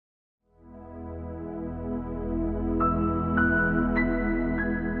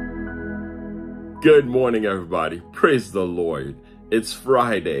Good morning, everybody. Praise the Lord. It's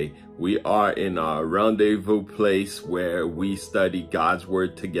Friday. We are in our rendezvous place where we study God's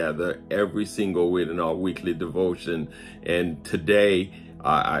Word together every single week in our weekly devotion. And today,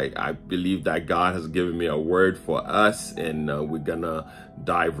 I believe that God has given me a word for us, and we're gonna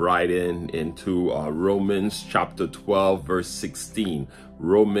dive right into Romans chapter 12, verse 16.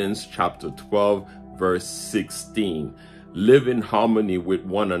 Romans chapter 12, verse 16. Live in harmony with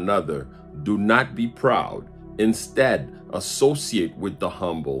one another. Do not be proud. Instead, associate with the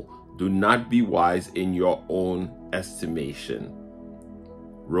humble. Do not be wise in your own estimation.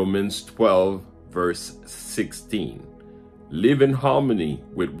 Romans 12, verse 16. Live in harmony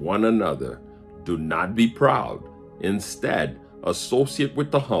with one another. Do not be proud. Instead, associate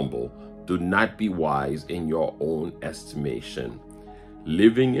with the humble. Do not be wise in your own estimation.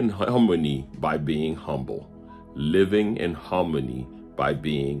 Living in harmony by being humble. Living in harmony by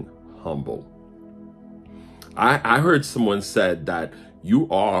being humble. I heard someone said that you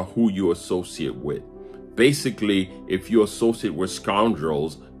are who you associate with. Basically, if you associate with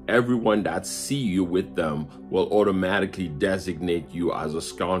scoundrels, everyone that see you with them will automatically designate you as a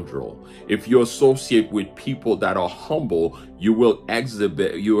scoundrel. If you associate with people that are humble, you will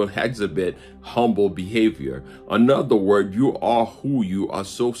exhibit humble behavior. In other words, you are who you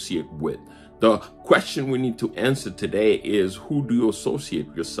associate with. The question we need to answer today is, who do you associate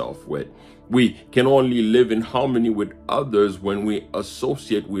yourself with? We can only live in harmony with others when we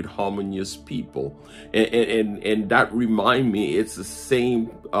associate with harmonious people. And that remind me, it's the same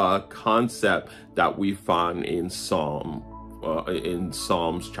concept that we find in Psalms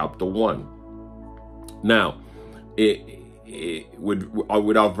chapter 1. Now,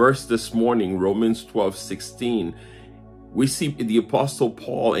 with our verse this morning, Romans 12:16, we see the Apostle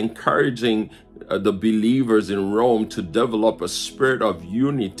Paul encouraging the believers in Rome to develop a spirit of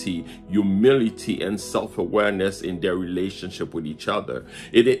unity, humility, and self-awareness in their relationship with each other.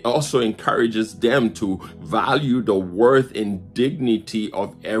 It also encourages them to value the worth and dignity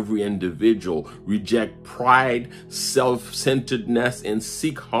of every individual, reject pride, self-centeredness, and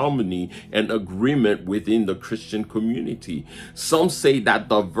seek harmony and agreement within the Christian community. Some say that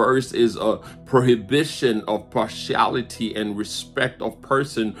the verse is a prohibition of partiality and respect of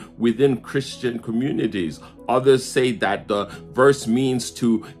person within Christian communities. Others say that the verse means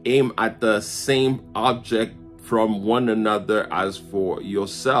to aim at the same object from one another as for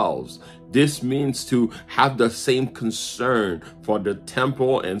yourselves. This means to have the same concern for the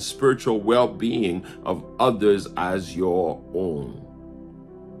temporal and spiritual well-being of others as your own.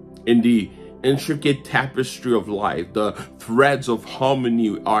 In the intricate tapestry of life, the threads of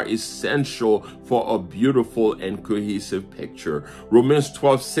harmony are essential for a beautiful and cohesive picture. Romans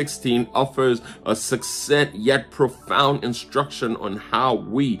 12:16 offers a succinct yet profound instruction on how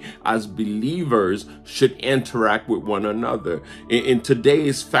we as believers should interact with one another. In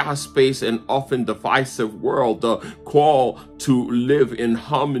today's fast-paced and often divisive world, the call to live in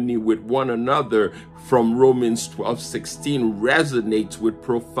harmony with one another from Romans 12:16 resonates with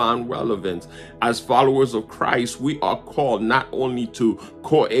profound relevance. As followers of Christ, we are called not only to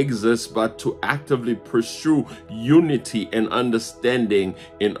coexist, but to actively pursue unity and understanding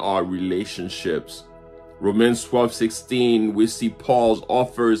in our relationships. Romans 12:16, we see Paul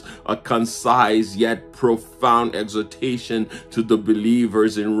offers a concise yet profound exhortation to the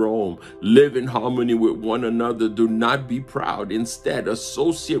believers in Rome. Live in harmony with one another. Do not be proud. Instead,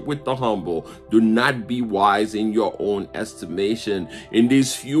 associate with the humble. Do not be wise in your own estimation. In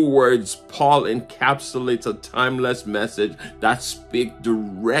these few words, Paul encapsulates a timeless message that speaks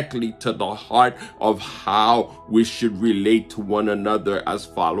directly to the heart of how we should relate to one another as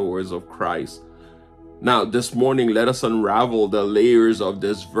followers of Christ. Now, this morning, let us unravel the layers of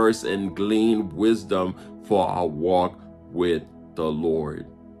this verse and glean wisdom for our walk with the Lord.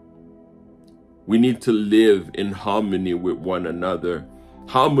 We need to live in harmony with one another.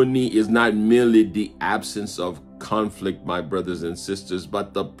 Harmony is not merely the absence of conflict, my brothers and sisters,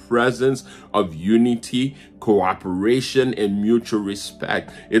 but the presence of unity, cooperation, and mutual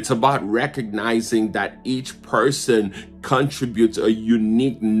respect. It's about recognizing that each person contributes a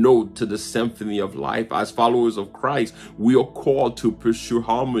unique note to the symphony of life. As followers of Christ, we are called to pursue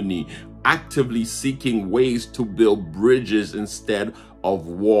harmony, actively seeking ways to build bridges instead of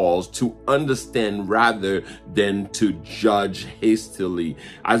walls, to understand rather than to judge hastily.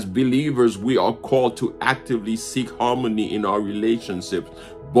 As believers, we are called to actively seek harmony in our relationships,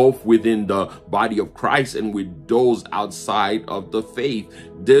 both within the body of Christ and with those outside of the faith.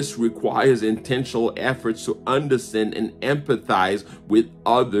 This requires intentional efforts to understand and empathize with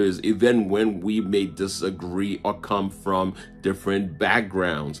others, even when we may disagree or come from different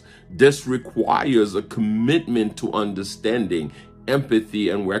backgrounds. This requires a commitment to understanding, empathy,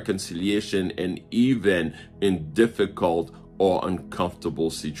 and reconciliation, and even in difficult or uncomfortable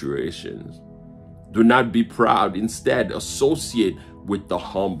situations. Do not be proud. Instead, associate with the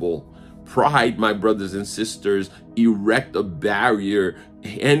humble. Pride, my brothers and sisters, erect a barrier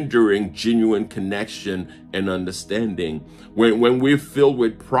hindering genuine connection and understanding. When we're filled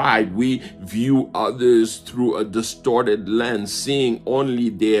with pride, we view others through a distorted lens, seeing only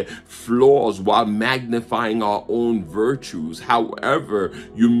their flaws while magnifying our own virtues. However,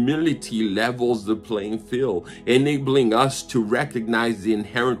 humility levels the playing field, enabling us to recognize the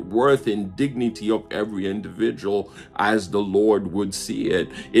inherent worth and dignity of every individual as the Lord would see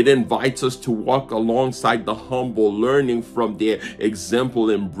it. It invites us to walk alongside the humble, learning from their example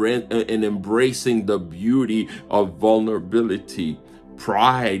and embracing the beauty of vulnerability.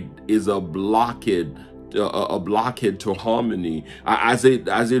 Pride is a blockade to harmony, as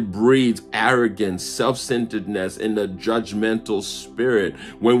it breeds arrogance, self-centeredness, and a judgmental spirit.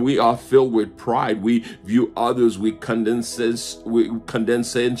 When we are filled with pride, we view others with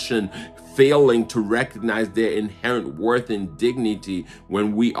condescension, failing to recognize their inherent worth and dignity.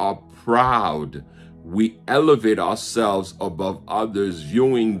 When we are proud, we elevate ourselves above others,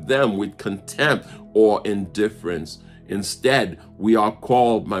 viewing them with contempt or indifference. Instead, we are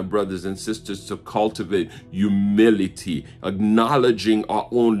called, my brothers and sisters, to cultivate humility, acknowledging our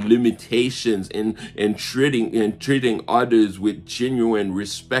own limitations and treating others with genuine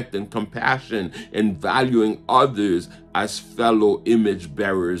respect and compassion, and valuing others as fellow image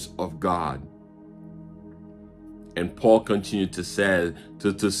bearers of God. And Paul continued to say,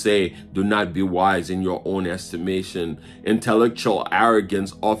 do not be wise in your own estimation. Intellectual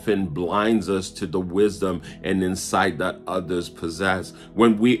arrogance often blinds us to the wisdom and insight that others possess.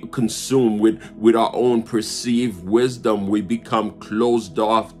 When we consume with our own perceived wisdom, we become closed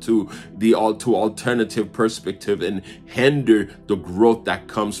off to alternative perspective and hinder the growth that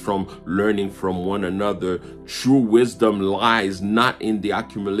comes from learning from one another. True wisdom lies not in the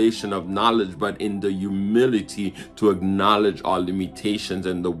accumulation of knowledge, but in the humility to acknowledge our limitations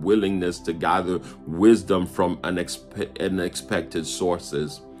and the willingness to gather wisdom from unexpected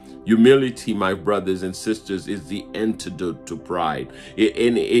sources. Humility, my brothers and sisters, is the antidote to pride,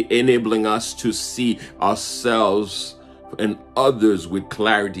 enabling us to see ourselves and others with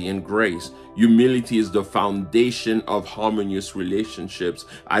clarity and grace. Humility is the foundation of harmonious relationships,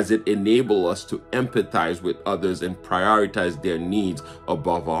 as it enables us to empathize with others and prioritize their needs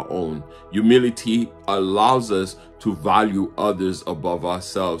above our own. Humility allows us to value others above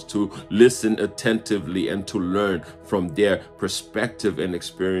ourselves, to listen attentively, and to learn from their perspective and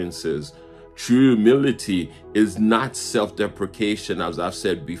experiences. True humility is not self-deprecation, as I've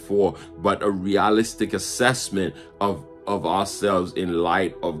said before, but a realistic assessment of ourselves in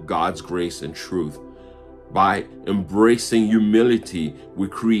light of God's grace and truth. By embracing humility, we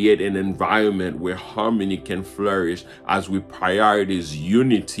create an environment where harmony can flourish as we prioritize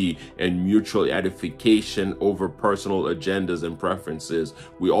unity and mutual edification over personal agendas and preferences.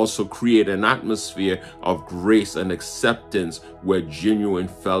 We also create an atmosphere of grace and acceptance where genuine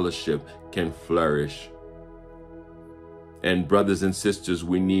fellowship can flourish. And brothers and sisters,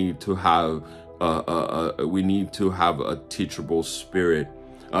 we need to have a teachable spirit.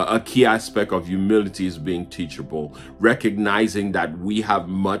 A key aspect of humility is being teachable, recognizing that we have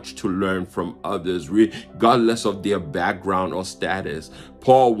much to learn from others, regardless of their background or status.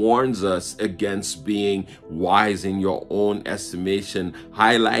 Paul warns us against being wise in your own estimation,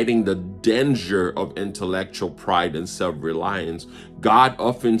 highlighting the danger of intellectual pride and self-reliance. God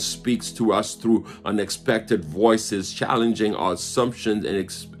often speaks to us through unexpected voices, challenging our assumptions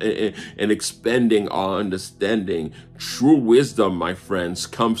and expanding our understanding. True wisdom, my friends,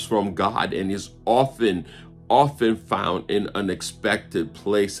 comes from God and is often found in unexpected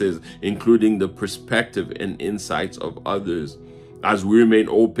places, including the perspective and insights of others. As we remain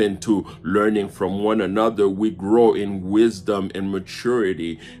open to learning from one another, we grow in wisdom and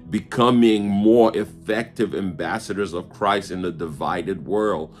maturity, becoming more effective ambassadors of Christ in a divided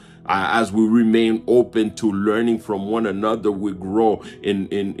world. As we remain open to learning from one another, we grow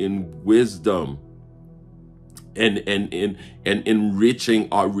in wisdom and enriching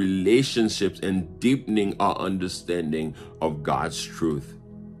our relationships and deepening our understanding of God's truth.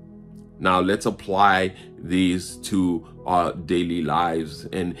 Now let's apply these to our daily lives,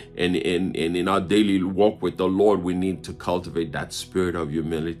 and in our daily walk with the Lord, we need to cultivate that spirit of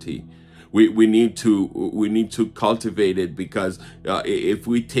humility. We need to cultivate it, because if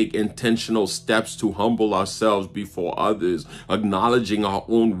we take intentional steps to humble ourselves before others, acknowledging our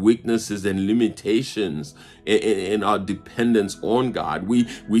own weaknesses and limitations and our dependence on God,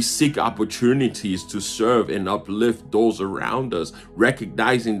 we seek opportunities to serve and uplift those around us,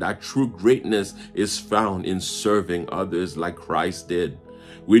 recognizing that true greatness is found in serving others like Christ did.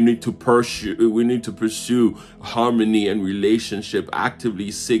 We need to pursue harmony and relationship, actively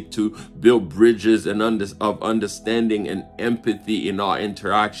seek to build bridges of understanding and empathy in our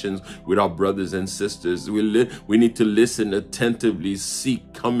interactions with our brothers and sisters. We need to listen attentively,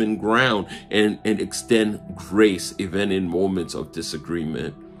 seek common ground, and extend grace even in moments of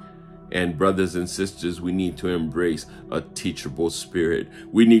disagreement. And brothers and sisters, we need to embrace a teachable spirit.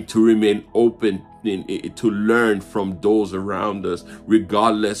 We need to remain open to learn from those around us,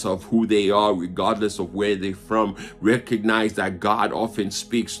 regardless of who they are, regardless of where they're from. Recognize that God often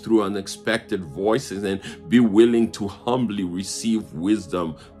speaks through unexpected voices, and be willing to humbly receive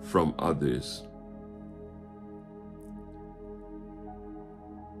wisdom from others.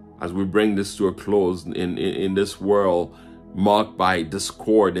 As we bring this to a close, in this world marked by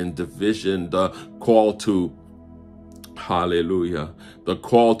discord and division, the call to the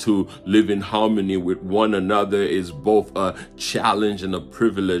call to live in harmony with one another is both a challenge and a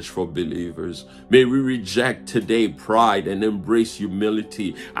privilege for believers. May we reject today pride and embrace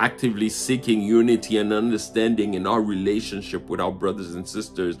humility, actively seeking unity and understanding in our relationship with our brothers and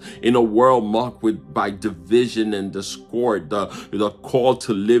sisters. In a world marked by division and discord, the call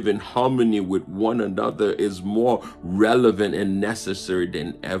to live in harmony with one another is more relevant and necessary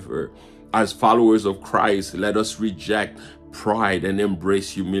than ever. As followers of Christ, let us reject pride and embrace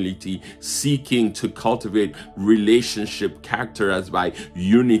humility, seeking to cultivate relationship characterized by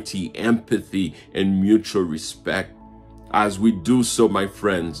unity, empathy, and mutual respect. As we do so, my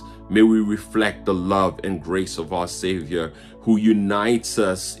friends, may we reflect the love and grace of our Savior, who unites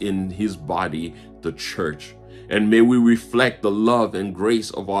us in his body, the church. And may we reflect the love and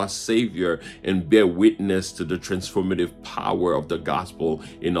grace of our Savior and bear witness to the transformative power of the gospel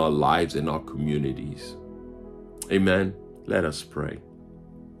in our lives and our communities. Amen. Let us pray.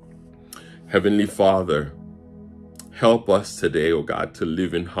 Heavenly Father, help us today, oh God, to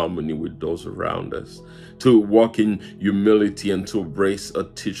live in harmony with those around us, to walk in humility and to embrace a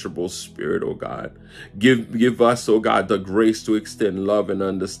teachable spirit, oh God. Give us, oh God, the grace to extend love and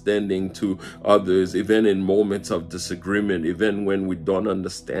understanding to others, even in moments of disagreement, even when we don't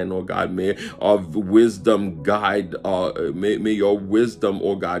understand, oh God. May our wisdom guide may your wisdom,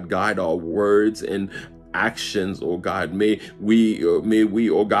 oh God, guide our words and actions, oh God. May we,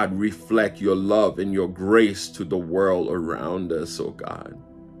 oh God, reflect your love and your grace to the world around us, oh God.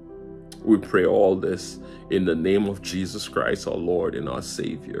 We pray all this in the name of Jesus Christ, our Lord and our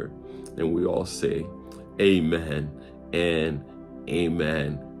Savior. And we all say, amen and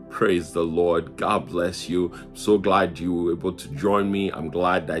amen. Praise the Lord. God bless you. I'm so glad you were able to join me. I'm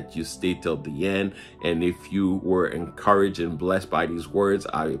glad that you stayed till the end. And if you were encouraged and blessed by these words,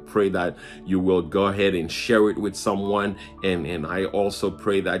 I pray that you will go ahead and share it with someone. And I also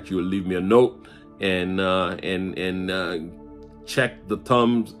pray that you'll leave me a note and check the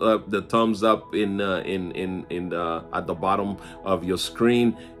thumbs up in at the bottom of your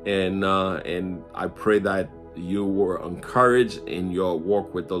screen, and I pray that you were encouraged in your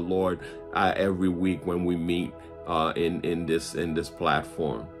walk with the Lord every week when we meet in this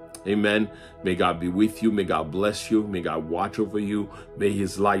platform. Amen. May God be with you. May God bless you. May God watch over you. May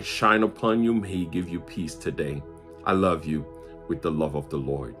his light shine upon you. May he give you peace today. I love you with the love of the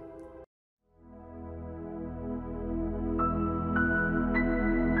Lord.